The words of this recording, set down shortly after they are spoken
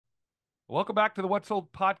Welcome back to the What's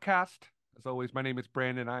Sold podcast. As always, my name is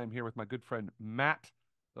Brandon. I am here with my good friend Matt,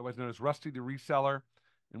 otherwise known as Rusty the Reseller,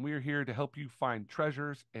 and we are here to help you find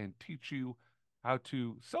treasures and teach you how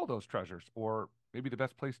to sell those treasures, or maybe the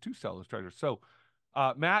best place to sell those treasures.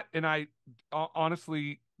 Matt and I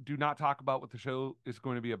honestly do not talk about what the show is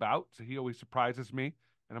going to be about. So he always surprises me,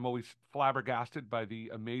 and I'm always flabbergasted by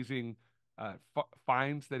the amazing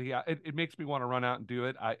finds that it makes me want to run out and do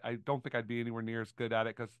it. I don't think I'd be anywhere near as good at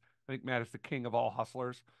it because I think Matt is the king of all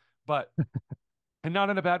hustlers, but and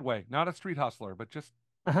not in a bad way, not a street hustler, but just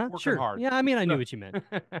Uh-huh. working Sure. hard. Yeah, I mean, I knew So, what you meant.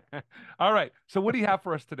 all right. So what do you have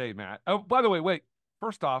for us today, Matt? Oh, by the way, wait.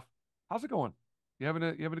 First off, how's it going? You having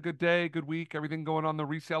a good day, good week? Everything going on the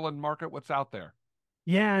reselling market? What's out there?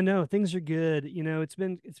 Yeah, no, things are good. It's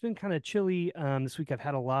been kind of chilly this week. I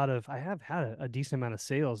have had a decent amount of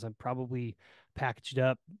sales. I've probably packaged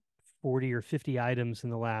up 40 or 50 items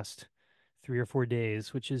in the last 3 or 4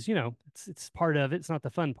 days, which is, it's part of it. It's not the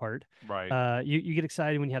fun part. Right. You get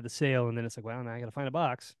excited when you have the sale, and then it's like, well, now I gotta find a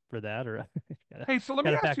box for that, or gotta Hey, so let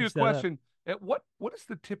me gotta ask you a package that up. question. At what is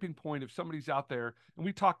the tipping point if somebody's out there, and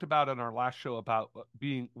we talked about in our last show about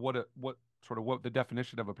being what the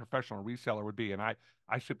definition of a professional reseller would be, and I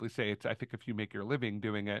simply say it's I think if you make your living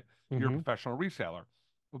doing it, you're a Hmm. professional reseller.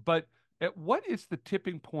 But at what is the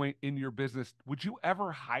tipping point in your business? Would you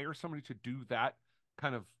ever hire somebody to do that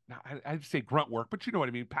kind of I'd say grunt work, but you know what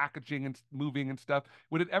I mean, packaging and moving and stuff?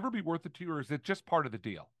 Would it ever be worth it to you, or is it just part of the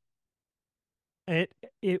deal? It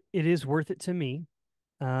is worth it to me.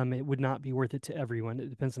 It would not be worth it to everyone. It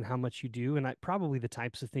depends on how much you do and probably the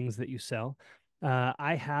types of things that you sell.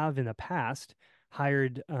 I have in the past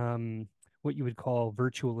hired what you would call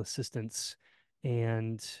virtual assistants,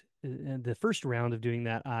 and the first round of doing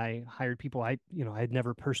that, I hired people I had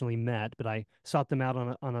never personally met, but I sought them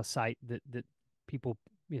out on a site that people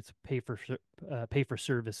it's pay for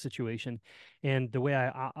service situation, and the way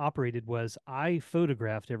I operated was I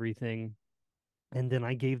photographed everything, and then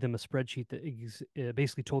I gave them a spreadsheet that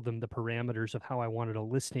basically told them the parameters of how I wanted a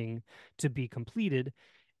listing to be completed.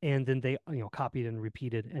 And then they, copied and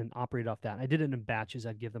repeated and operated off that. I did it in batches.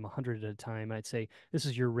 I'd give them 100 at a time. I'd say, this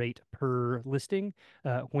is your rate per listing.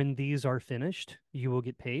 When these are finished, you will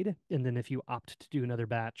get paid. And then if you opt to do another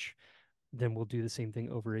batch, then we'll do the same thing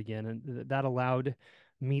over again. And that allowed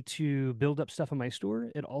me to build up stuff in my store.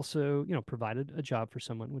 It also, provided a job for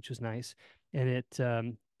someone, which was nice. And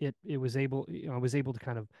it was able, I was able to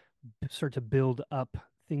kind of start to build up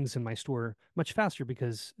things in my store much faster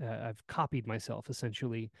because I've copied myself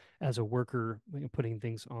essentially as a worker, putting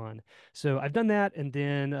things on. So I've done that, and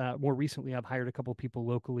then more recently, I've hired a couple of people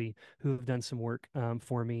locally who have done some work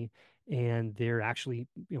for me, and they're actually,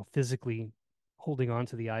 physically holding on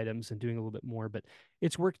to the items and doing a little bit more. But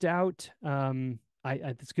it's worked out.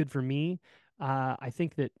 It's good for me. I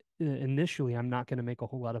think that initially I'm not going to make a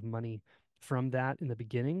whole lot of money from that in the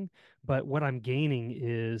beginning, but what I'm gaining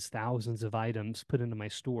is thousands of items put into my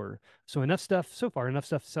store. So enough stuff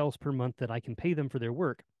sells per month that I can pay them for their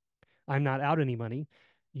work. I'm not out any money.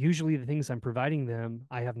 Usually the things I'm providing them,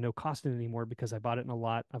 I have no cost in anymore because I bought it in a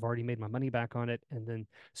lot. I've already made my money back on it. And then,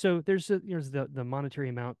 so there's the monetary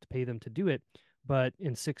amount to pay them to do it. But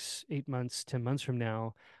in 6, 8 months, 10 months from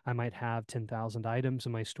now, I might have 10,000 items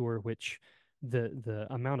in my store, which the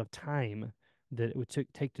amount of time that it would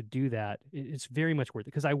take to do that, it's very much worth it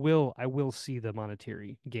because I will see the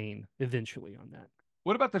monetary gain eventually on that.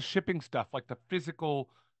 What about the shipping stuff, like the physical,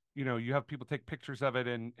 you have people take pictures of it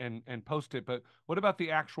and post it, but what about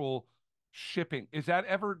the actual shipping? Is there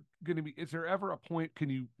ever a point, can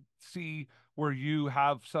you see where you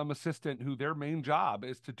have some assistant who their main job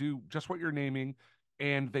is to do just what you're naming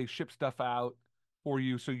and they ship stuff out for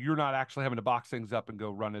you so you're not actually having to box things up and go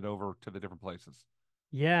run it over to the different places?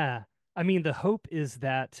 Yeah. I mean, the hope is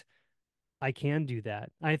that I can do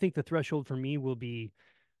that. I think the threshold for me will be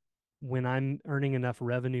when I'm earning enough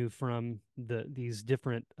revenue from these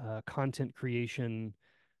different content creation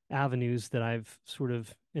avenues that I've sort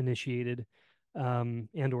of initiated,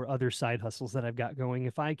 and or other side hustles that I've got going.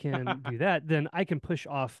 If I can do that, then I can push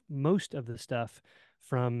off most of the stuff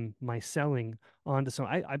from my selling onto some.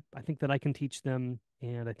 I think that I can teach them,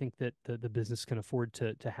 and I think that the business can afford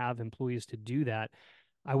to have employees to do that.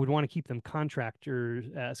 I would want to keep them contractors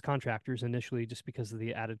initially, just because of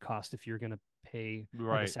the added cost if you're going to pay like a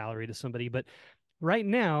Right. salary to somebody. But right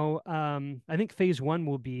now, I think phase one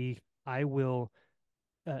will be I will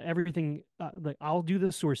everything like I'll do the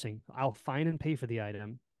sourcing. I'll find and pay for the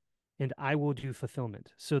item, and I will do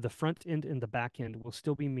fulfillment. So the front end and the back end will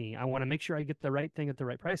still be me. I want to make sure I get the right thing at the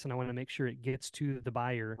right price, and I want to make sure it gets to the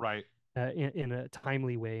buyer Right. in a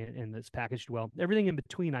timely way and that's packaged well. Everything in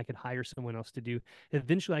between, I could hire someone else to do.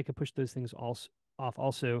 Eventually, I could push those things also off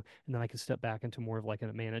also, and then I could step back into more of like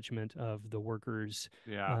a management of the workers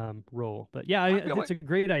Yeah. role. But yeah, I feel it's like a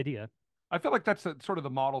great idea. that's sort of the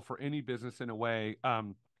model for any business in a way.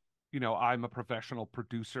 I'm a professional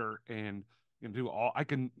producer and do all I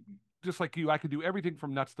can, just like you, I can do everything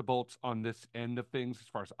from nuts to bolts on this end of things as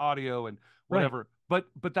far as audio and Right. whatever. But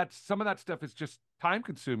that's some of that stuff is just time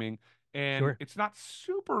consuming and Sure. it's not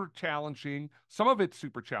super challenging. Some of it's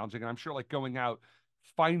super challenging, and I'm sure like going out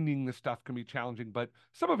finding the stuff can be challenging, but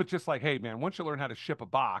some of it's just like, hey man, once you learn how to ship a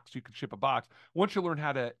box, you can ship a box. Once you learn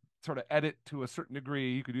how to sort of edit to a certain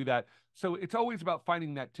degree, you can do that. So it's always about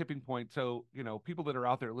finding that tipping point. So, people that are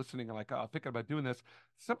out there listening and like, oh, thinking about doing this,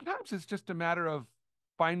 sometimes it's just a matter of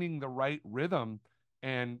finding the right rhythm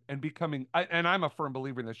and becoming and I'm a firm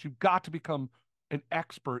believer in this. You've got to become an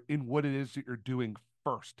expert in what it is that you're doing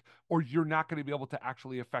first, or you're not going to be able to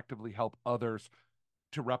actually effectively help others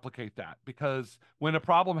to replicate that. Because when a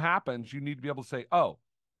problem happens, you need to be able to say, oh,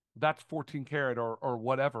 that's 14 karat or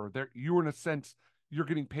whatever. There, you're in a sense, you're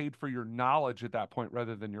getting paid for your knowledge at that point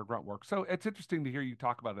rather than your grunt work. So it's interesting to hear you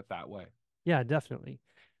talk about it that way. Yeah, definitely.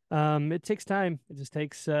 It takes time. It just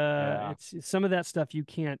takes Yeah. it's some of that stuff you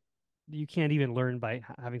can't even learn by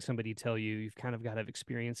having somebody tell you. You've kind of got to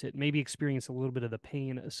experience it. Maybe experience a little bit of the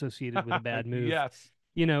pain associated with a bad move, Yes.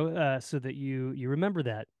 so that you remember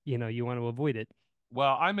that, you want to avoid it.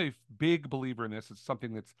 Well, I'm a big believer in this. It's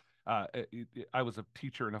something that's I was a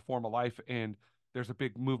teacher in a former life, and there's a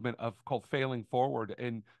big movement of called failing forward.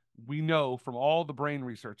 And we know from all the brain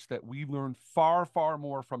research that we learn far, far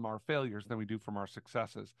more from our failures than we do from our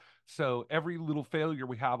successes. So every little failure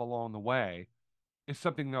we have along the way is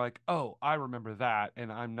something they're like, oh, I remember that,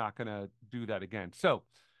 and I'm not gonna do that again. So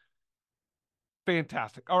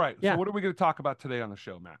fantastic. All right. So Yeah. what are we going to talk about today on the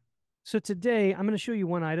show, Matt? So today I'm going to show you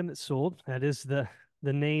one item that sold. That is the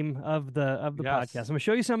name of the podcast. I'm Yes. going to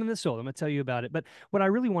show you something that sold. I'm going to tell you about it. But what I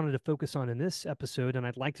really wanted to focus on in this episode, and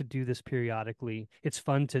I'd like to do this periodically. It's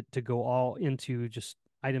fun to go all into just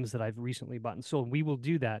items that I've recently bought and sold. We will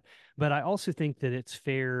do that. But I also think that it's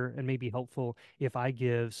fair and maybe helpful if I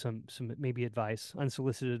give some maybe advice,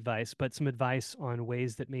 unsolicited advice, but some advice on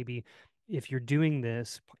ways that maybe if you're doing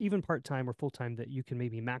this, even part-time or full-time, that you can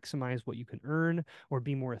maybe maximize what you can earn or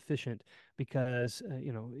be more efficient because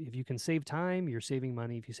if you can save time, you're saving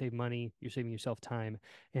money. If you save money, you're saving yourself time,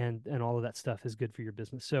 and all of that stuff is good for your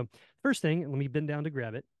business. So first thing, let me bend down to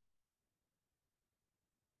grab it.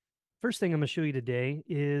 First thing I'm going to show you today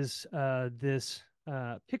is this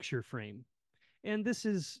picture frame. And this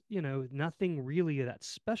is, nothing really that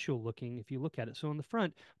special looking if you look at it. So on the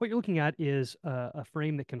front, what you're looking at is a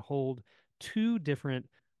frame that can hold two different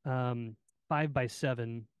um,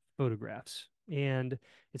 5x7 photographs. And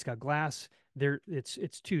it's got glass there. It's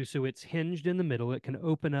two, so it's hinged in the middle. It can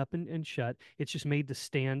open up and shut. It's just made to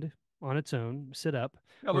stand on its own, sit up,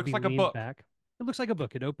 It or looks be like a leaned book. back. It looks like a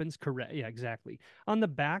book. It opens correct. Yeah, exactly. On the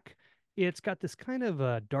back, it's got this kind of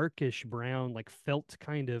a darkish brown, like felt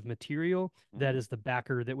kind of material that Mm. is the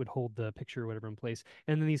backer that would hold the picture or whatever in place.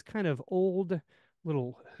 And then these kind of old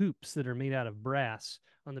little hoops that are made out of brass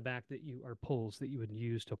on the back that you are pulls that you would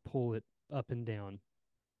use to pull it up and down.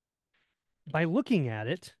 By looking at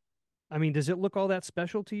it, I mean, does it look all that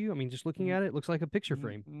special to you? I mean, just looking N- at it, it looks like a picture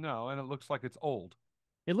frame. no, and it looks like it's old.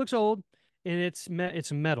 It looks old and it's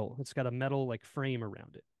metal. It's got a metal like frame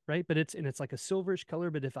around it, right? But it's like a silverish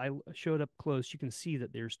color, but if I show it up close, you can see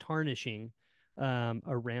that there's tarnishing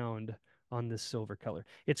around on this silver color.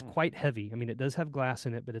 It's Mm. quite heavy. I mean, it does have glass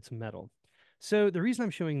in it, but it's metal. So the reason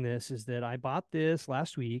I'm showing this is that I bought this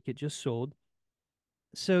last week. It just sold.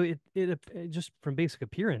 So it just from basic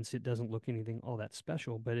appearance, it doesn't look anything all that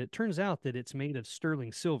special, but it turns out that it's made of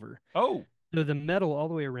sterling silver. Oh, So the metal all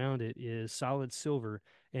the way around it is solid silver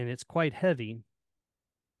and it's quite heavy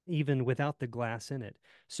even without the glass in it.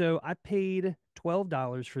 So I paid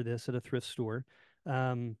 $12 for this at a thrift store.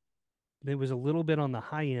 Um, it was a little bit on the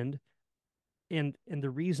high end. And the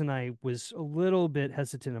reason I was a little bit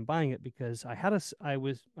hesitant in buying it because I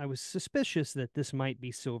was suspicious that this might be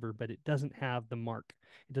silver, but it doesn't have the mark.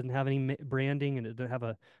 It doesn't have any branding, and it doesn't have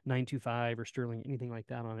a 925 or sterling, anything like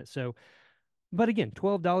that on it. So but again,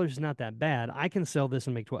 $12 is not that bad. I can sell this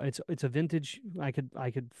and make 12. It's a vintage. I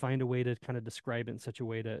could find a way to kind of describe it in such a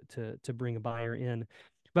way to bring a buyer in.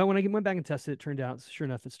 But when I went back and tested it, turned out sure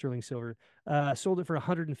enough it's sterling silver. Sold it for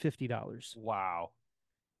 $150 wow.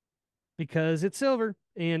 because it's silver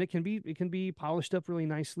and it can be polished up really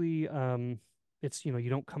nicely. You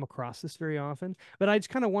don't come across this very often, but I just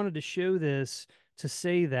kind of wanted to show this to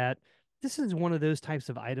say that this is one of those types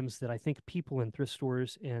of items that I think people in thrift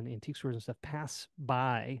stores and antique stores and stuff pass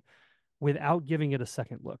by without giving it a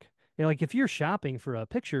second look. Like if you're shopping for a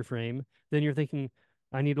picture frame, then you're thinking,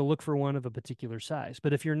 I need to look for one of a particular size.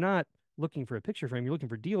 But if you're not looking for a picture frame, you're looking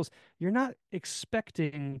for deals, you're not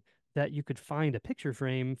expecting that you could find a picture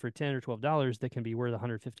frame for 10 or $12 that can be worth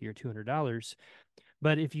 150 or $200.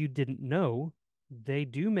 But if you didn't know, they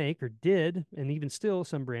do make or did, and even still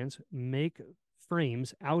some brands make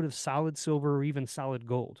frames out of solid silver or even solid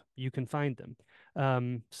gold. You can find them.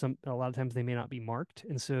 A lot of times they may not be marked,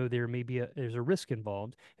 and so there's a risk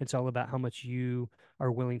involved. It's all about how much you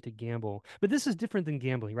are willing to gamble. But this is different than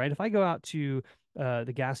gambling, right? If I go out to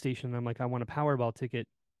the gas station and I'm like, I want a Powerball ticket,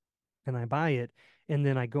 and I buy it, and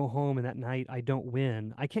then I go home and that night I don't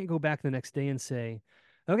win, I can't go back the next day and say,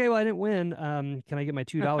 okay, well, I didn't win. Can I get my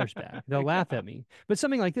 $2 back? They'll laugh Yeah. at me. But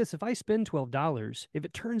something like this, if I spend $12, if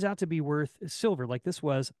it turns out to be worth silver, like this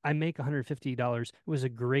was, I make $150. It was a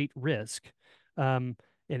great risk. Um,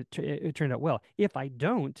 and it turned out well. If I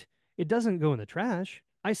don't, it doesn't go in the trash.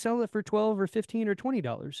 I sell it for 12 or 15 or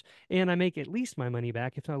 $20 and I make at least my money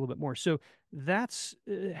back, if not a little bit more. So that's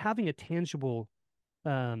having a tangible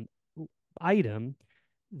um, item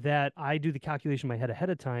that I do the calculation in my head ahead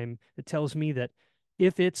of time that tells me that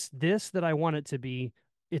if it's this that I want it to be,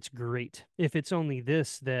 it's great. If it's only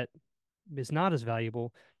this that is not as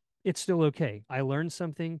valuable, it's still okay. I learned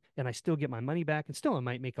something and I still get my money back and still I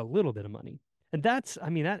might make a little bit of money. And I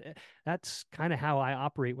mean, that's kind of how I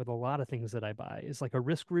operate with a lot of things that I buy. It's like a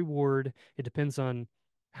risk reward. It depends on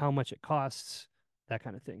how much it costs, that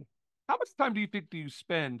kind of thing. How much time do you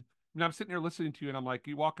spend? I mean, I'm sitting here listening to you, and I'm like,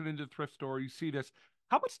 you walking into the thrift store, you see this.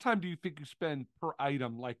 How much time do you think you spend per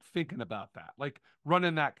item, like thinking about that, like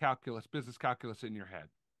running that calculus, business calculus in your head?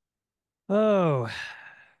 Oh,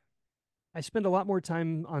 I spend a lot more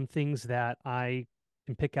time on things that I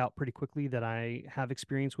can pick out pretty quickly that I have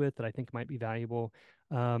experience with that I think might be valuable.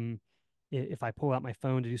 Um, if I pull out my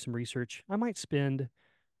phone to do some research, I might spend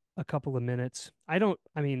a couple of minutes. I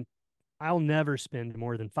mean, I'll never spend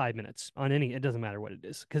more than 5 minutes on any, it doesn't matter what it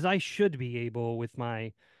is, because I should be able, with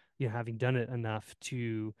my, having done it enough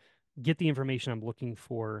to get the information I'm looking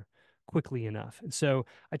for quickly enough. And so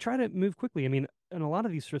I try to move quickly. I mean, in a lot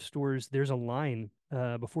of these thrift stores, there's a line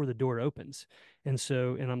before the door opens. And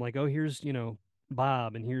I'm like, oh, here's,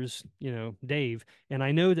 Bob and here's, Dave. And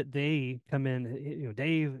I know that they come in,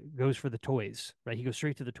 Dave goes for the toys, right? He goes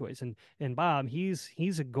straight to the toys. And Bob,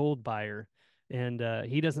 he's a gold buyer and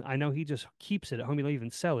he doesn't. I know he just keeps it at home. He don't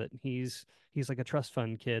even sell it. He's like a trust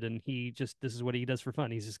fund kid, and this is what he does for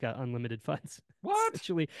fun. He's just got unlimited funds, What?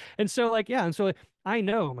 essentially. And so like yeah, and so I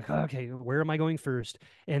know I'm like okay, where am I going first?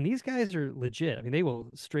 And these guys are legit. I mean, they will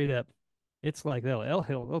straight up. It's like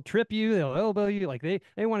they'll trip you, they'll elbow you, like they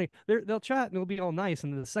want to they'll chat and it'll be all nice.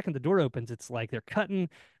 And then the second the door opens, it's like they're cutting,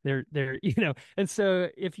 they're And so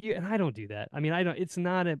if you and I don't do that. I mean, I don't. It's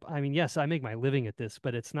not. I mean, yes, I make my living at this,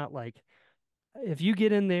 but it's not like if you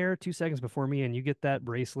get in there 2 seconds before me and you get that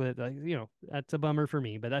bracelet, that's a bummer for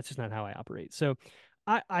me, but that's just not how I operate. So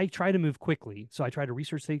I try to move quickly. So I try to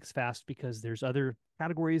research things fast because there's other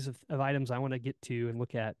categories of items I want to get to and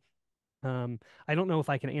look at. I don't know if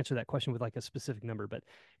I can answer that question with like a specific number, but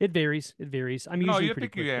it varies. It varies. I'm No, usually you pretty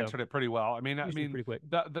think quick you though. answered it pretty well. I Usually mean, pretty quick.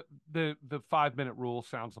 the 5 minute rule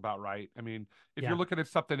sounds about right. I mean, if you're Yeah. looking at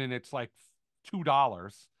something and it's like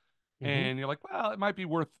 $2, Hmm. and you're like, well, it might be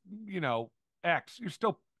worth, you know, X. You're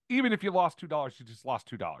still, even if you lost $2, you just lost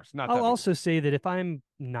 $2. Not I'll that big of a also say that if I'm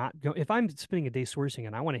spending a day sourcing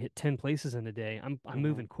and I want to hit 10 places in a day, I'm deal.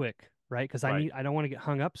 moving quick, right? Because Right. I don't want to get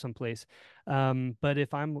hung up someplace. But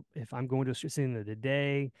if I'm going to a end of the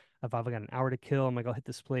day, if I've got an hour to kill, I'm like, I'll hit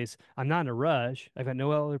this place. I'm not in a rush. I've got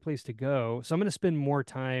no other place to go. So I'm going to spend more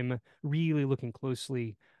time really looking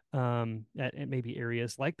closely at maybe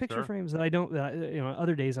areas like picture Sure. frames that I don't, that,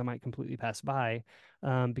 other days I might completely pass by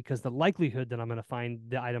because the likelihood that I'm going to find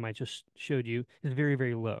the item I just showed you is very,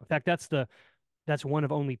 very low. In fact, that's one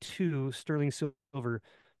of only two sterling silver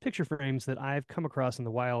picture frames that I've come across in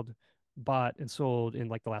the wild, bought and sold in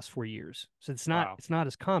like the last 4 years. So Wow. it's not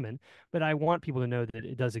as common, but I want people to know that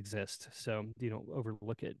it does exist. So you don't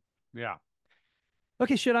overlook it. Yeah.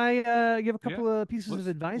 Okay, should I give a Yeah. couple of pieces of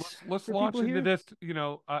advice Let's for launch people into here? this. You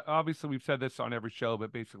know, obviously we've said this on every show,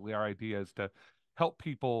 but basically our idea is to help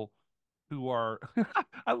people who are.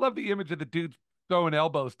 I love the image of the dudes throwing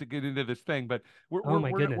elbows to get into this thing, but Oh my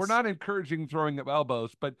we're goodness. not encouraging throwing of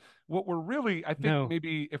elbows. But what we're really, I think, No.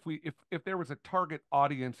 maybe if there was a target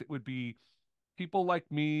audience, it would be people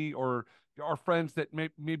like me or our friends that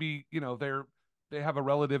maybe, you know, they're they have a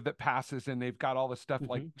relative that passes and they've got all this stuff,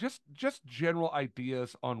 like Hmm. just general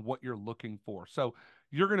ideas on what you're looking for. So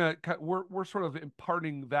you're gonna we're sort of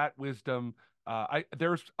imparting that wisdom. I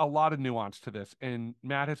There's a lot of nuance to this, and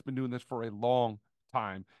Matt has been doing this for a long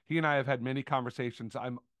time. He and I have had many conversations.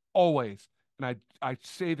 I'm always, and I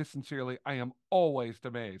say this sincerely, I am always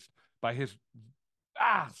amazed by his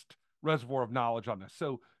vast reservoir of knowledge on this.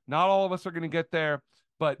 So not all of us are going to get there,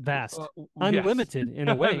 but Vast, yes, unlimited in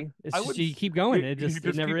a way. It's I just wouldn't. you keep going. You It just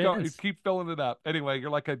never keep going, you ends. keep filling it up. Anyway, you're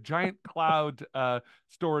like a giant cloud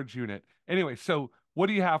storage unit. Anyway, so what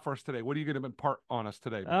do you have for us today? What are you going to impart on us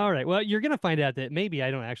today, All right. Well, you're gonna find out that maybe I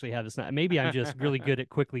don't actually have this. Maybe I'm just really Matt? good at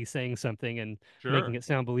quickly saying something and making Sure. it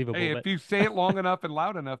sound believable. Hey, if But you say it long enough and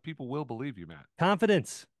loud enough, people will believe you, Matt.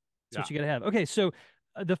 confidence, that's Yeah. what you gotta have. Okay, so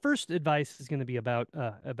the first advice is going to be about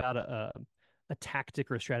a tactic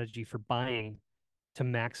or a strategy for buying to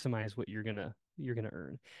maximize what you're gonna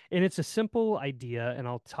earn. And it's a simple idea, and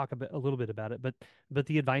I'll talk a little bit about it. But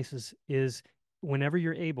the advice is whenever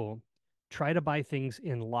you're able, try to buy things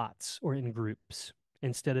in lots or in groups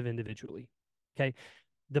instead of individually. Okay.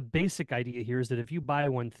 The basic idea here is that if you buy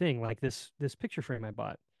one thing, like this picture frame I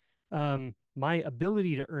bought, my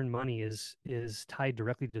ability to earn money is tied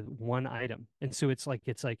directly to one item. And so it's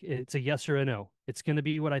a yes or a no. It's going to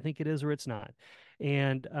be what I think it is or it's not.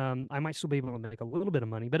 And I might still be able to make a little bit of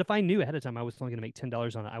money, but if I knew ahead of time I was only going to make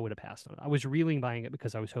 $10 on it, I would have passed on it. I was really buying it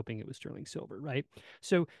because I was hoping it was sterling silver, right?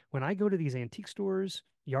 So when I go to these antique stores,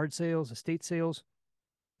 yard sales, estate sales,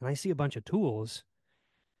 and I see a bunch of tools,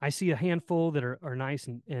 I see a handful that are nice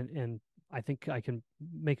and I think I can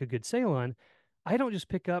make a good sale on. I don't just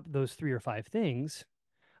pick up those three or five things.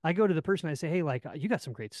 I go to the person, I say, hey, like, you got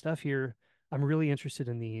some great stuff here. I'm really interested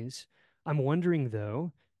in these. I'm wondering,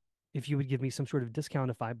 though, if you would give me some sort of discount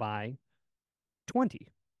if I buy 20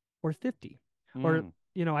 or 50. Or,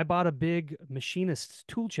 Mm, I bought a big machinist's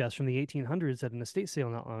tool chest from the 1800s at an estate sale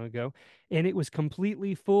not long ago, and it was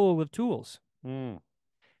completely full of tools. mm,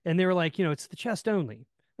 And they were like, it's the chest only.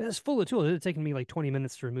 It's full of tools. It had taken me like 20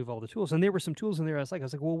 minutes to remove all the tools. And there were some tools in there. I was like,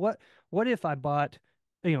 well, what if I bought,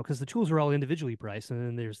 because the tools were all individually priced. And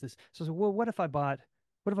then there's this. So I was like, well, what if I bought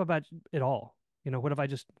it all? What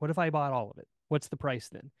if I bought all of it? What's the price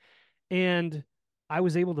then? And I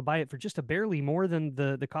was able to buy it for just a barely more than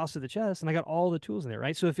the cost of the chest, and I got all the tools in there,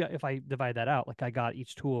 right? So if I divide that out, like I got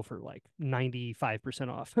each tool for like 95%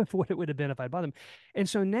 off of what it would have been if I bought them. And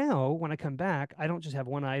so now when I come back, I don't just have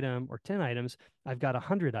one item or 10 items, I've got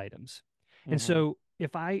 100 items. And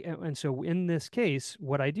mm-hmm, so in this case,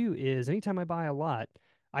 what I do is anytime I buy a lot,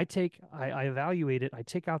 I evaluate it, I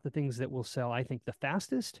take out the things that will sell, I think, the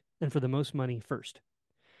fastest and for the most money first.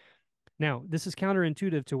 Now, this is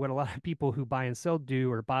counterintuitive to what a lot of people who buy and sell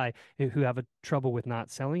do or buy who have a trouble with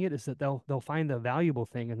not selling it is that they'll find the valuable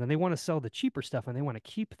thing and then they want to sell the cheaper stuff and they want to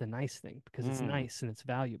keep the nice thing because it's mm, nice and it's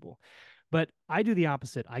valuable. But I do the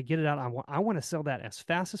opposite. I get it out. I want to sell that as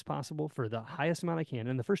fast as possible for the highest amount I can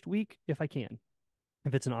in the first week if I can.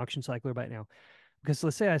 If it's an auction cycle or right now. Because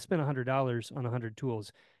let's say I spend $100 on 100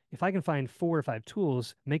 tools. If I can find 4 or 5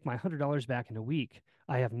 tools, make my $100 back in a week,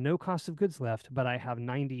 I have no cost of goods left, but I have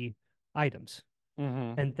 90 items.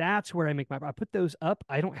 mm-hmm, And that's where I put those up.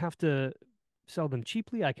 I don't have to sell them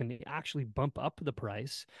cheaply. I can actually bump up the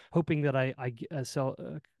price, hoping that I sell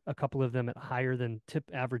a couple of them at higher than tip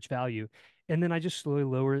average value. And then I just slowly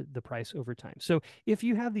lower the price over time. So if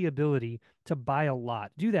you have the ability to buy a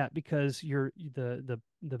lot, do that because the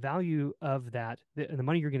value of the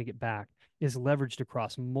money you're going to get back is leveraged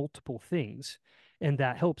across multiple things. And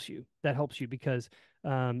that helps you. That helps you because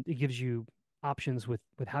it gives you options with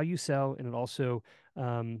how you sell, and it also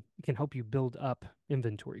can help you build up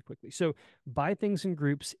inventory quickly. So buy things in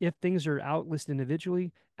groups. If things are out listed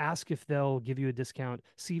individually, ask if they'll give you a discount.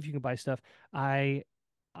 See if you can buy stuff.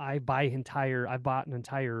 I've bought an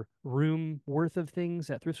entire room worth of things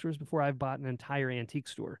at thrift stores before. I've bought an entire antique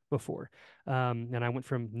store before. And I went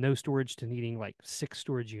from no storage to needing like 6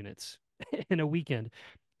 storage units in a weekend.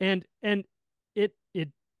 And it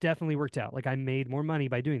definitely worked out. Like I made more money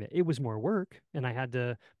by doing that. It was more work and I had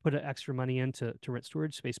to put extra money in to rent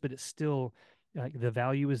storage space, but it's still the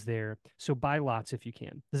value is there. So buy lots if you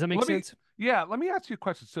can. Does that make Let me, sense? yeah, let me ask you a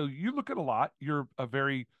question. So you look at a lot, you're a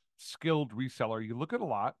very skilled reseller. You look at a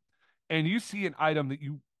lot and you see an item that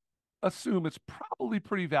you assume it's probably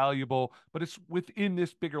pretty valuable, but it's within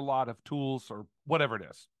this bigger lot of tools or whatever it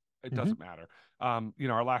is. It Hmm. doesn't matter.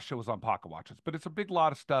 Our last show was on pocket watches, but it's a big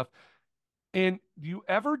lot of stuff. And do you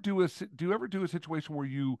ever do a situation where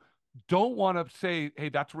you don't want to say, "Hey,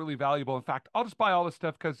 that's really valuable. In fact, I'll just buy all this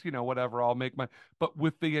stuff because, whatever, I'll make my," but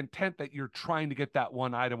with the intent that you're trying to get that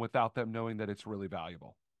one item without them knowing that it's really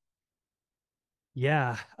valuable.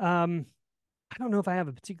 Yeah. I don't know if I have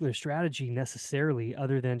a particular strategy necessarily,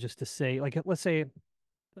 other than just to say, like, let's say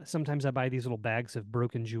sometimes I buy these little bags of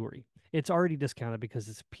broken jewelry. It's already discounted because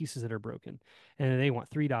it's pieces that are broken, and they want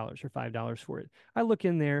 $3 or $5 for it. I look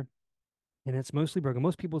in there, and it's mostly broken.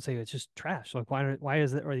 Most people say it's just trash. Like, why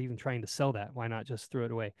is it? Are they even trying to sell that? Why not just throw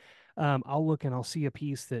it away? I'll look and I'll see a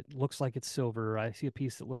piece that looks like it's silver. Or I see a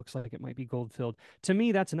piece that looks like it might be gold filled. To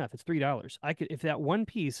me, that's enough. It's $3. I could, if that one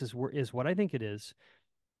piece is what I think it is,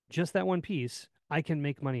 just that one piece, I can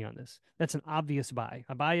make money on this. That's an obvious buy.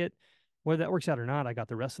 I buy it, whether that works out or not, I got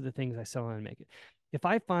the rest of the things I sell and make it. If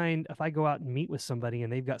I go out and meet with somebody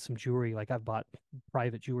and they've got some jewelry, like I've bought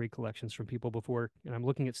private jewelry collections from people before, and I'm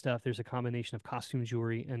looking at stuff, there's a combination of costume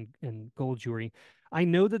jewelry and gold jewelry. I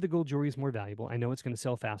know that the gold jewelry is more valuable. I know it's going to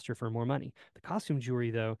sell faster for more money. The costume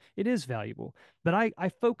jewelry, though, it is valuable. But I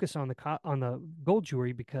focus on on the gold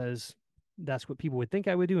jewelry because that's what people would think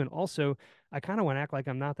I would do. And also, I kind of want to act like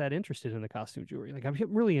I'm not that interested in the costume jewelry. Like I'm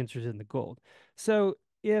really interested in the gold. So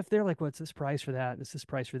if they're like, "What's this price for that? What's this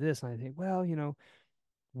price for this?" And I think, well,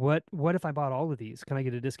 what if I bought all of these? Can I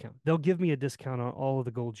get a discount? They'll give me a discount on all of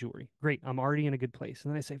the gold jewelry. Great, I'm already in a good place.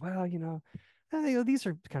 And then I say, well, these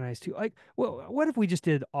are kind of nice too. Like, well, what if we just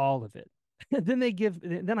did all of it? Then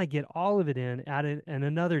I get all of it in, added and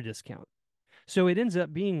another discount. So it ends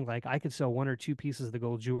up being like I could sell one or two pieces of the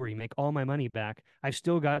gold jewelry, make all my money back. I've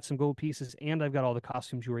still got some gold pieces and I've got all the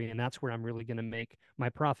costume jewelry, and that's where I'm really going to make my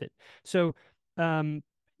profit. So, um,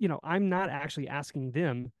 I'm not actually asking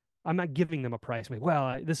them, I'm not giving them a price. I'm like,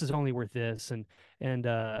 well, this is only worth this, I'm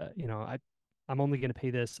only going to pay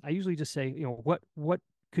this. I usually just say, what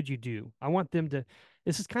could you do? I want them to.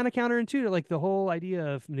 This is kind of counterintuitive, like the whole idea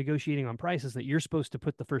of negotiating on prices that you're supposed to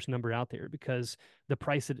put the first number out there because the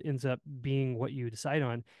price that ends up being what you decide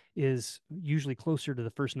on is usually closer to the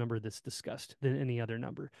first number that's discussed than any other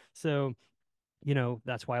number. So,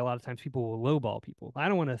 that's why a lot of times people will lowball people. I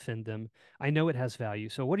don't want to offend them. I know it has value.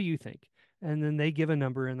 So what do you think? And then they give a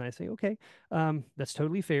number and I say, okay, that's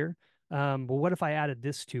totally fair. But what if I added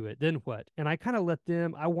this to it? Then what? And I kind of let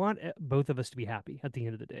them, I want both of us to be happy at the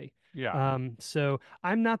end of the day. Yeah. So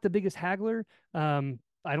I'm not the biggest haggler. I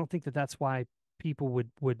don't think that that's why people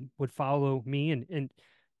would follow me, and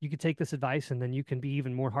you could take this advice and then you can be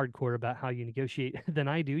even more hardcore about how you negotiate than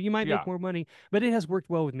I do. You might make Yeah. more money, but it has worked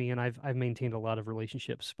well with me, and I've maintained a lot of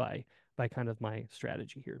relationships by kind of my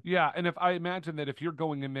strategy here. Yeah, and if I imagine that if you're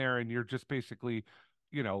going in there and you're just basically,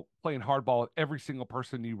 playing hardball with every single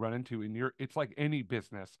person you run into, and it's like any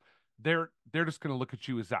business, they're just going to look at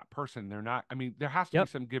you as that person. They're not. I mean, there has to be Yep.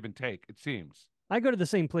 some give and take. It seems. I go to the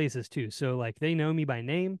same places too. So like they know me by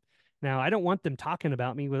name. Now I don't want them talking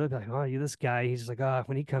about me with like, oh, you this guy. He's just like, oh,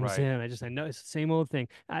 when he comes Right. in, I know it's the same old thing.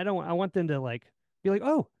 I want them to like be like,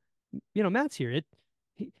 oh, Matt's here.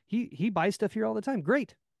 He buys stuff here all the time.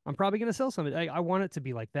 Great. I'm probably gonna sell something. I want it to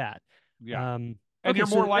be like that. Yeah. Um, And okay, you're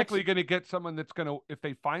so more the next likely going to get someone that's going to, if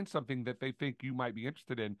they find something that they think you might be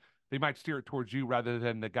interested in, they might steer it towards you rather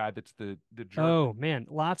than the guy that's the jerk. Oh man,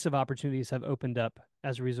 lots of opportunities have opened up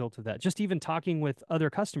as a result of that. Just even talking with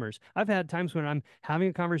other customers. I've had times when I'm having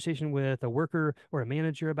a conversation with a worker or a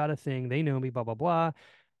manager about a thing. They know me, blah, blah, blah.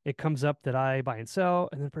 It comes up that I buy and sell,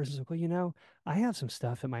 and then the person's like, well, I have some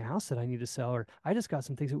stuff at my house that I need to sell, or I just got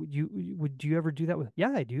some things that would you ever do that with? Yeah,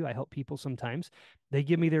 I do. I help people sometimes. They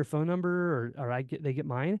give me their phone number or they get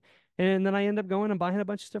mine. And then I end up going and buying a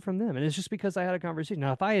bunch of stuff from them. And it's just because I had a conversation.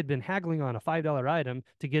 Now, if I had been haggling on a $5 item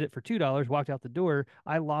to get it for $2, walked out the door,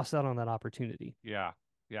 I lost out on that opportunity. Yeah.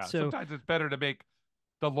 Yeah. So, Sometimes it's better to make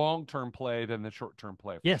the long-term play than the short-term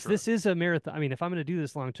play for yes, sure. this is a marathon. I mean, if I'm going to do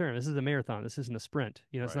this long term, this is a marathon. This isn't a sprint.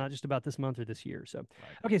 It's Right. not just about this month or this year. So,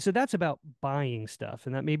 Right. okay, so that's about buying stuff,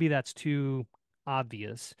 and that maybe that's too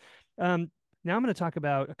obvious. Um, Now I'm going to talk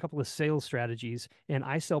about a couple of sales strategies, and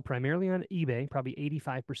I sell primarily on eBay. Probably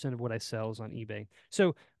 85% of what I sell is on eBay.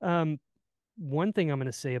 So, one thing I'm going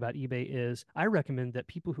to say about eBay is I recommend that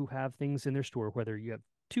people who have things in their store, whether you have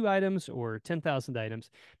two items or 10,000 items,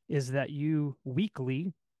 is that you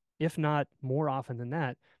weekly, if not more often than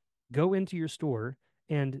that, go into your store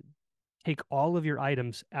and take all of your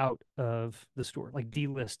items out of the store, like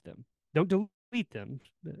delist them. Don't delete them.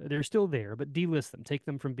 They're still there, but delist them. Take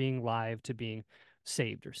them from being live to being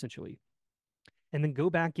saved, or essentially. And then go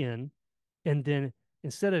back in and then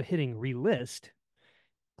instead of hitting relist,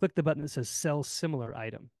 click the button that says sell similar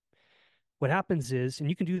item. What happens is, and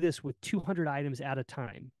you can do this with 200 items at a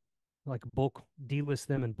time, like bulk delist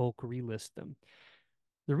them and bulk relist them.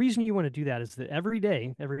 The reason you want to do that is that every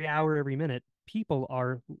day, every hour, every minute,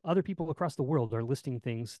 other people across the world are listing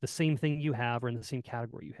things, the same thing you have or in the same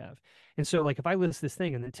category you have. And so, like, if I list this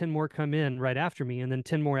thing and then 10 more come in right after me, and then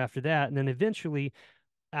 10 more after that, and then eventually,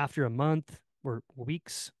 after a month or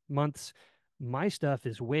weeks, months, my stuff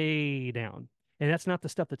is way down. And that's not the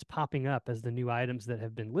stuff that's popping up as the new items that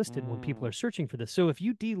have been listed when people are Mm. searching for this. So if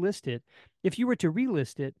you delist it, if you were to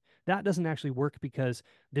relist it, that doesn't actually work because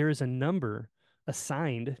there is a number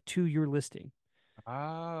assigned to your listing.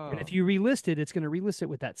 And if Oh. you relist it, it's going to relist it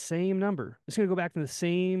with that same number. It's going to go back to the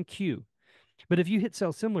same queue. But if you hit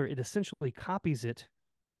sell similar, it essentially copies it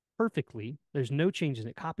perfectly. There's no change in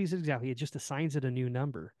it. Copies it exactly. It just assigns it a new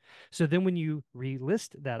number. So then when you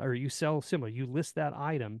relist that or you sell similar, you list that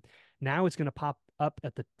item, now it's going to pop up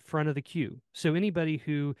at the front of the queue. So anybody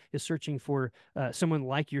who is searching for someone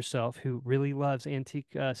like yourself who really loves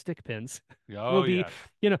antique stick pins will Oh, be,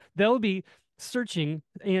 yes. they'll be searching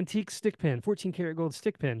antique stick pin, 14 karat gold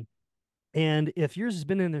stick pin. And if yours has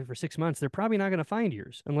been in there for 6 months, they're probably not going to find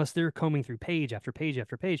yours unless they're combing through page after page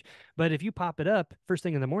after page. But if you pop it up first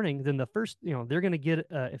thing in the morning, then the first, they're going to get,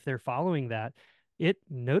 if they're following that, it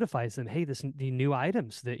notifies them, hey, the new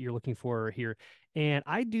items that you're looking for are here. And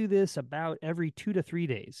I do this about every 2 to 3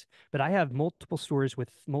 days, but I have multiple stores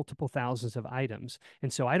with multiple thousands of items.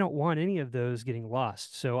 And so I don't want any of those getting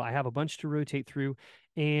lost. So I have a bunch to rotate through.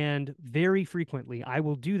 And very frequently, I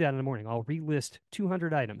will do that in the morning. I'll relist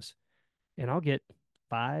 200 items and I'll get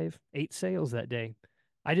 5, 8 sales that day.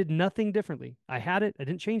 I did nothing differently. I had it. I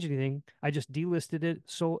didn't change anything. I just delisted it,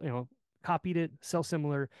 sold, copied it, sell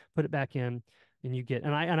similar, put it back in, and you get.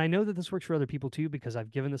 And I know that this works for other people too because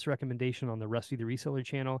I've given this recommendation on the Rusty the Reseller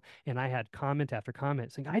channel, and I had comment after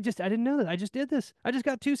comment saying, I didn't know that. I just did this. I just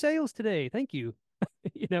got 2 sales today. Thank you."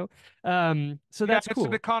 you know, so Yeah, that's it's an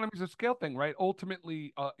cool. economies of scale thing, right?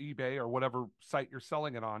 Ultimately, eBay or whatever site you're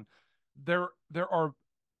selling it on, there are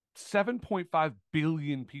 7.5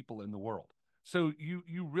 billion people in the world. So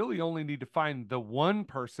you really only need to find the one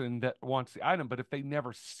person that wants the item, but if they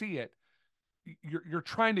never see it, you're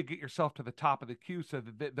trying to get yourself to the top of the queue so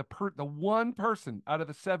that the one person out of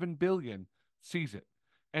the 7 billion sees it.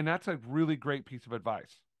 And that's a really great piece of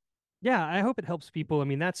advice. Yeah, I hope it helps people. I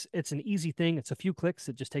mean, it's an easy thing. It's a few clicks.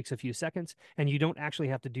 It just takes a few seconds, and you don't actually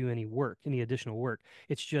have to do any work, any additional work.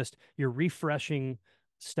 It's just you're refreshing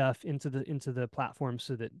stuff into the platform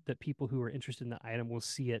so that people who are interested in the item will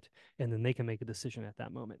see it, and then they can make a decision at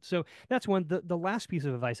that moment. So that's one. The last piece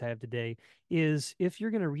of advice I have today is if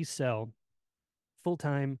you're going to resell full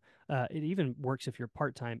time, it even works if you're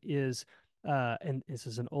part time. And this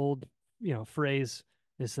is an old phrase,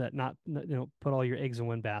 is that not put all your eggs in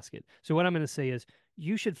one basket. So what I'm going to say is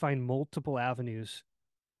you should find multiple avenues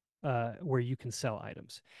where you can sell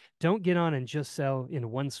items. Don't get on and just sell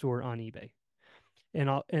in one store on eBay. And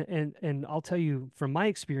I'll tell you from my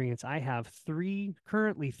experience, I have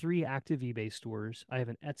currently three active eBay stores. I have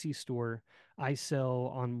an Etsy store. I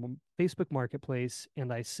sell on Facebook Marketplace,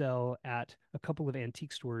 and I sell at a couple of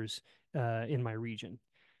antique stores in my region.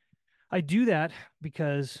 I do that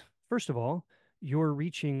because, first of all, you're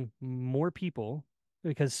reaching more people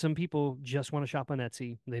because some people just want to shop on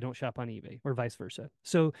Etsy, they don't shop on eBay, or vice versa.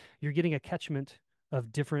 So you're getting a catchment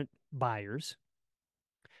of different buyers.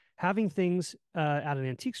 Having things at an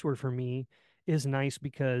antique store for me is nice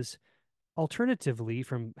because alternatively,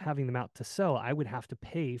 from having them out to sell, I would have to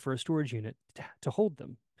pay for a storage unit to hold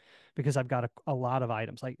them because I've got a lot of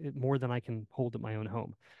items, like more than I can hold at my own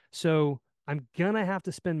home. So I'm gonna have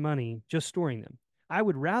to spend money just storing them. I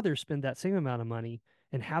would rather spend that same amount of money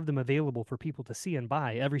and have them available for people to see and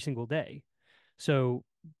buy every single day. So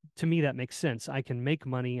to me, that makes sense. I can make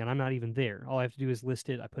money and I'm not even there. All I have to do is list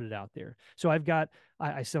it. I put it out there. So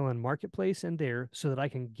I sell in Marketplace and there so that I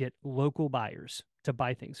can get local buyers to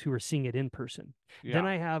buy things who are seeing it in person. Then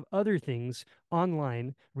Yeah. I have other things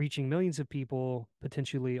online reaching millions of people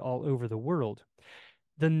potentially all over the world.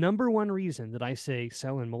 The number one reason that I say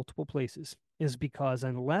sell in multiple places is because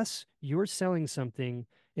unless you're selling something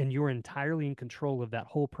and you're entirely in control of that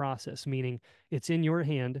whole process, meaning it's in your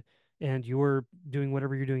hand and you're doing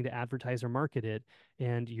whatever you're doing to advertise or market it,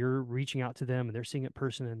 and you're reaching out to them and they're seeing it in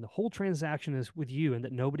person, and the whole transaction is with you, and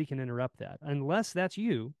that nobody can interrupt that. Unless that's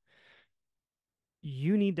you,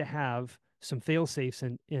 you need to have some fail safes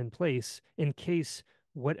in place in case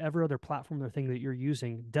whatever other platform or thing that you're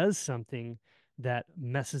using does something that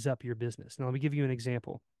messes up your business. Now, let me give you an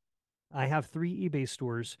example. I have three eBay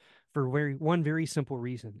stores for one very simple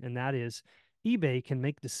reason, and that is eBay can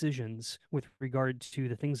make decisions with regard to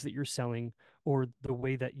the things that you're selling or the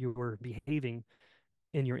way that you're behaving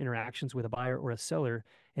in your interactions with a buyer or a seller,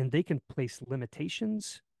 and they can place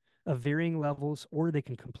limitations of varying levels, or they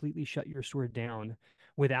can completely shut your store down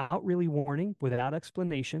without really warning, without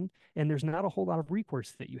explanation, and there's not a whole lot of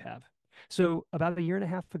recourse that you have. So about a year and a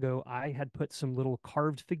half ago, I had put some little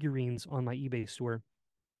carved figurines on my eBay store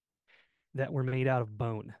that were made out of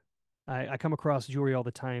bone. I come across jewelry all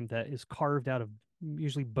the time that is carved out of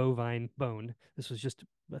usually bovine bone. This was just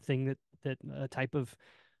a thing that a type of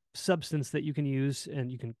substance that you can use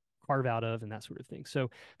and you can carve out of and that sort of thing. So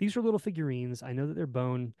these are little figurines. I know that they're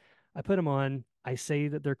bone. I put them on. I say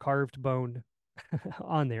that they're carved bone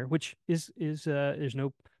on there, which is there's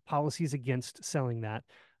no policies against selling that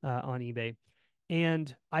on eBay.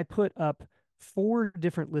 And I put up four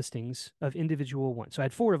different listings of individual ones. So I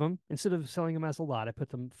had four of them. Instead of selling them as a lot, I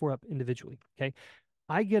put them four up individually. Okay.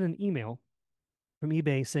 I get an email from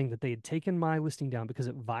eBay saying that they had taken my listing down because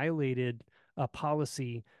it violated a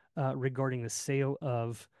policy regarding the sale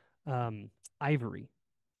of um, ivory.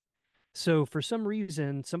 So for some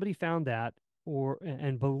reason, somebody found that or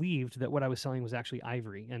and believed that what I was selling was actually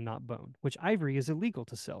ivory and not bone, which ivory is illegal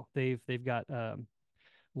to sell. They've got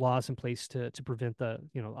laws in place to prevent the,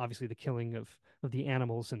 obviously the killing of the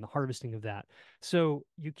animals and the harvesting of that. So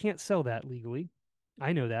you can't sell that legally.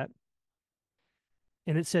 I know that.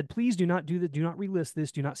 And it said, please do not do that. Do not relist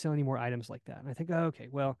this. Do not sell any more items like that. And I think, oh, okay,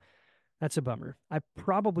 well, that's a bummer. I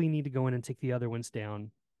probably need to go in and take the other ones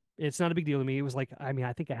down. It's not a big deal to me. It was like, I mean,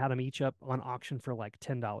 I think I had them each up on auction for like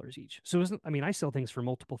 $10 each. So it wasn't, I mean, I sell things for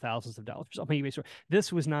multiple thousands of dollars on my eBay store.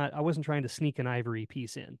 This was not, I wasn't trying to sneak an ivory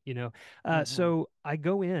piece in, you know? Mm-hmm. So I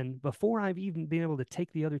go in before I've even been able to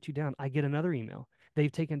take the other two down. I get another email.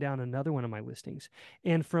 They've taken down another one of my listings.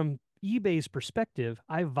 And from eBay's perspective,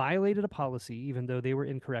 I violated a policy, even though they were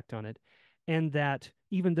incorrect on it, and that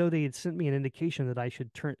even though they had sent me an indication that I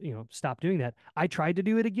should stop doing that, I tried to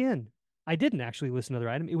do it again. I didn't actually list another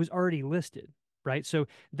item. It was already listed, right? So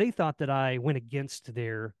they thought that I went against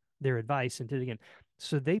their advice and did it again.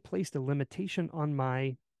 So they placed a limitation on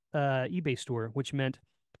my eBay store, which meant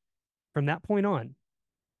from that point on,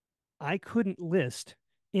 I couldn't list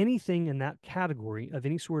anything in that category of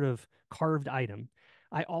any sort of carved item.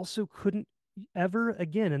 I also couldn't ever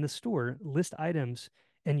again in the store list items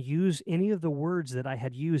and use any of the words that I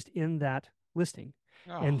had used in that listing.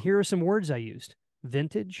 And Oh, here are some words I used: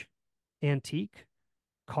 vintage, antique,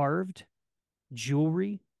 carved,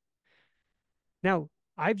 jewelry. Now,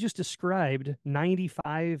 I've just described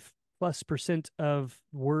 95+% of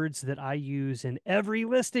words that I use in every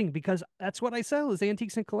listing because that's what I sell is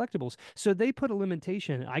antiques and collectibles. So they put a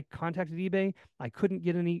limitation. I contacted eBay. I couldn't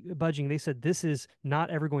get any budging. They said this is not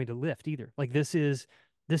ever going to lift either. Like this is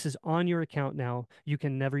on your account now. You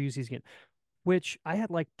can never use these again. Which I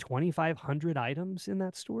had like 2,500 items in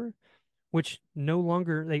that store, which no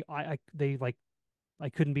longer they like I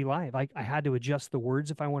couldn't be live. I had to adjust the words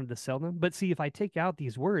if I wanted to sell them. But see, if I take out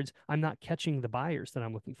these words, I'm not catching the buyers that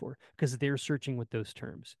I'm looking for because they're searching with those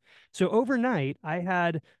terms. So overnight, I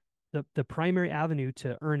had the primary avenue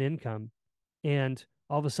to earn income, and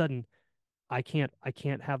all of a sudden, I can't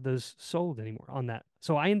have those sold anymore on that.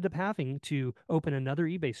 So I ended up having to open another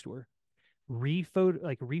eBay store,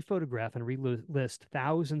 rephotograph and relist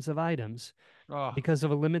thousands of items oh, because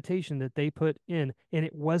of a limitation that they put in, and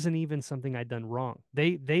it wasn't even something I'd done wrong.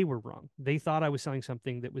 They were wrong. They thought I was selling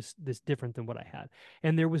something that was this different than what I had,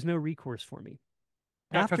 and there was no recourse for me.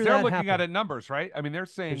 yeah, because After they're that looking at happened, it numbers, right? I mean, they're they're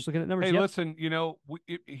saying, just looking at numbers. "Hey, Yep. listen,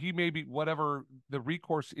 he may be whatever the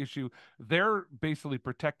recourse issue. They're basically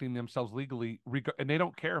protecting themselves legally, and they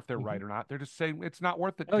don't care if they're Hmm. right or not. They're just saying it's not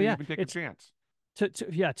worth it Oh to yeah, even take a it's chance." to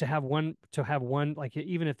have one like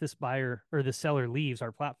even if this buyer or the seller leaves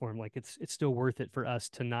our platform, like it's still worth it for us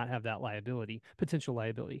to not have that potential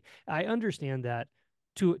liability. I understand that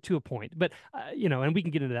to a point, but and we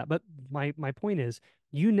can get into that. But my point is,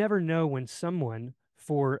 you never know when someone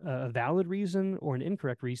for a valid reason or an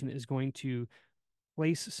incorrect reason is going to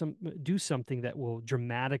do something that will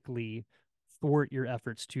dramatically thwart your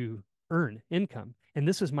efforts to earn income. And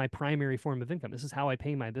this is my primary form of income. This is how I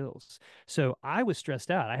pay my bills. So I was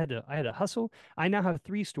stressed out. I had to hustle. I now have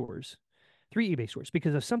three eBay stores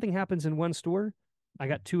because if something happens in one store, I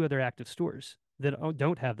got two other active stores that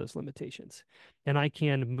don't have those limitations. And I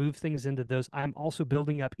can move things into those. I'm also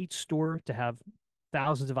building up each store to have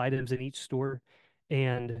thousands of items in each store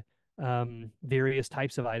and various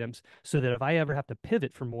types of items so that if I ever have to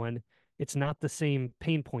pivot from one, it's not the same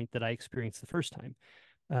pain point that I experienced the first time.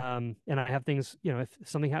 And I have things, if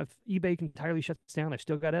something have eBay entirely shuts down, I've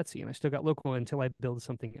still got Etsy and I still got local until I build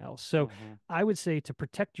something else. So Hmm. I would say to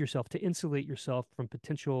protect yourself, to insulate yourself from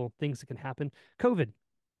potential things that can happen. COVID.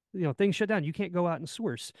 things shut down. You can't go out and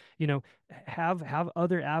source. Have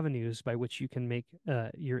other avenues by which you can make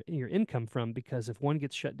your income from, because if one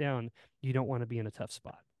gets shut down, you don't want to be in a tough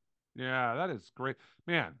spot. Yeah, that is great.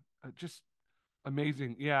 Man, just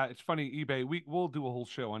amazing. Yeah, it's funny, eBay. We'll do a whole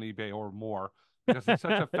show on eBay or more because it's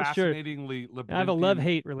such a Sure. fascinatingly I have a labyrinthian.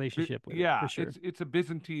 love-hate relationship with it for Yeah, sure. it's a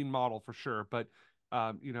Byzantine model for sure, but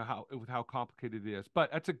how with how complicated it is.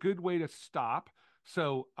 But that's a good way to stop.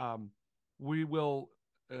 So we will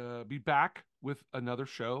be back with another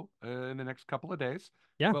show in the next couple of days.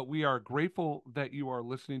 Yeah. But we are grateful that you are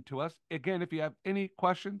listening to us. Again, if you have any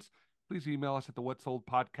questions, please email us at the What Sold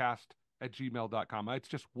Podcast at gmail.com. It's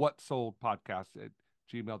just what sold podcast at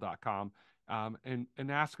gmail.com. And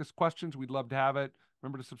ask us questions. We'd love to have it.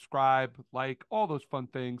 Remember to subscribe, like, all those fun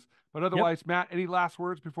things. But Yep. otherwise, Matt, any last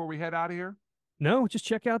words before we head out of here? No, just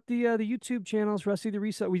check out the YouTube channels, Rusty the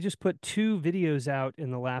Reset. We just put two videos out in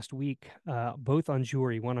the last week, both on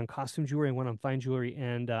jewelry, one on costume jewelry and one on fine jewelry.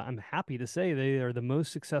 And I'm happy to say they are the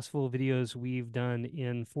most successful videos we've done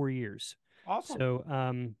in 4 years. Awesome.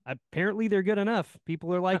 So apparently they're good enough.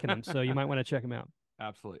 People are liking them, so you might want to check them out.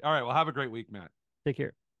 Absolutely. All right. Well, have a great week, Matt. Take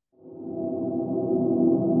care.